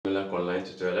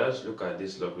online tutorial, let's look at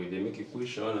this logarithmic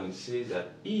equation, and it says that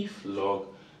if log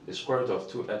the square root of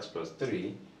 2x plus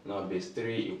 3, now base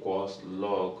 3 equals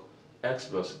log x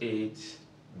plus 8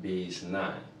 base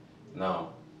 9. Now,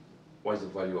 what is the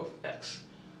value of x?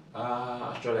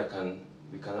 Actually,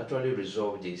 we can actually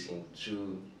resolve this in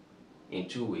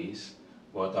two ways,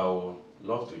 but I would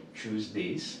love to choose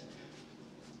this,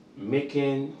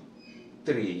 making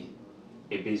 3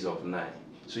 a base of 9.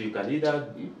 So you can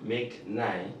either make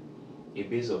 9 a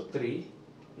base of 3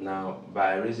 now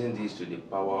by raising this to the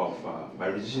power of by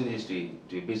reducing this to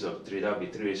a base of 3, that will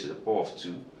be 3 raised to the power of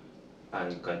 2,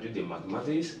 and you can do the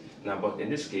mathematics now. But in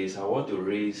this case, I want to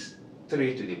raise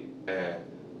 3 to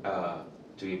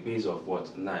a base of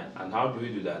what? 9. And how do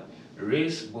we do that?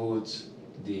 Raise both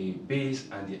the base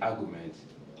and the argument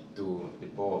to the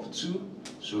power of 2.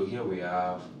 So here we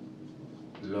have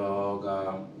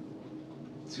log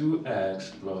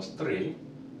 2x plus 3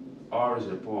 r raised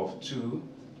to the power of 2,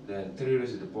 then 3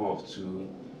 raised to the power of 2,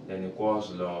 then equals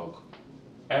log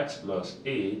x plus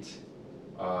 8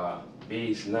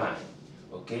 base 9.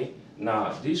 Okay,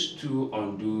 now these 2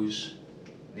 undoes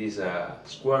these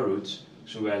square roots,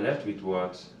 so we are left with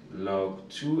what? Log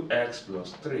 2x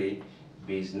plus 3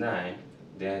 base 9,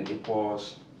 then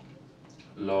equals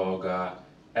log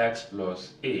x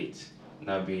plus 8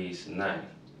 now base 9.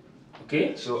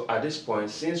 Okay, so at this point,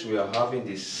 since we are having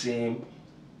the same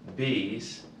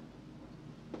base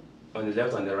on the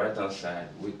left and the right hand side,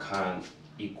 we can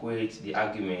equate the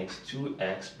argument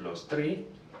 2x plus 3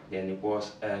 then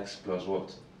equals x plus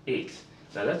what? 8.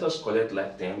 Now let us collect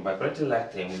like term. By collecting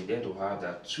like term, we then to have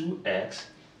that 2x.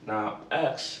 Now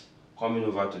x coming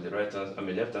over to the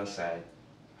left hand side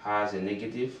has a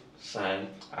negative sign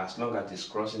as long as it's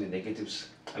crossing the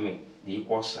the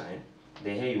equal sign.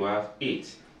 Then here you have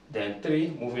 8. Then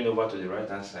 3 moving over to the right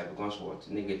hand side becomes what?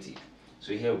 Negative.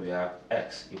 So here we have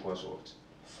x equals what?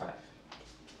 5.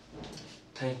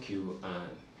 Thank you and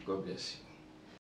God bless you.